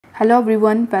Hello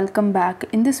everyone, welcome back.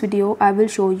 In this video, I will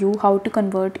show you how to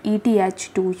convert ETH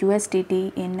to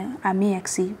USDT in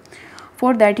MEXC.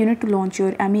 For that, you need to launch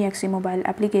your MEXC mobile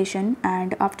application,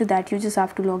 and after that, you just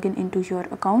have to log in into your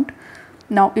account.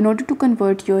 Now, in order to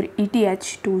convert your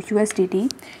ETH to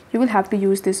USDT, you will have to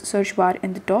use this search bar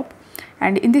in the top,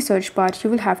 and in the search bar, you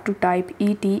will have to type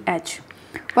ETH.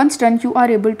 Once done, you are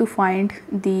able to find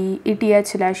the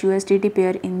ETH/USDT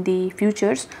pair in the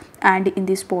futures and in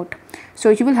the spot. So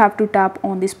you will have to tap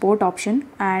on the spot option,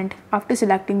 and after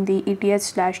selecting the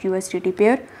ETH/USDT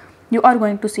pair, you are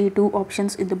going to see two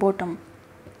options in the bottom.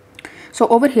 So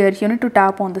over here you need to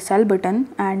tap on the sell button,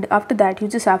 and after that you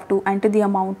just have to enter the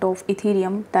amount of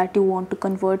Ethereum that you want to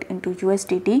convert into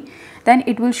USDT. Then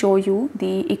it will show you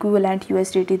the equivalent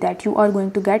USDT that you are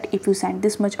going to get if you send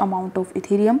this much amount of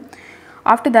Ethereum.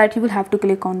 After that, you will have to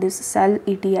click on this sell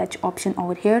ETH option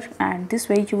over here, and this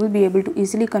way you will be able to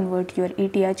easily convert your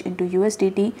ETH into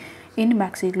USDT in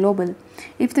MEXC Global.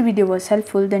 If the video was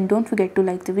helpful, then don't forget to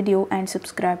like the video and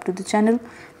subscribe to the channel.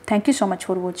 Thank you so much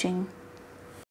for watching.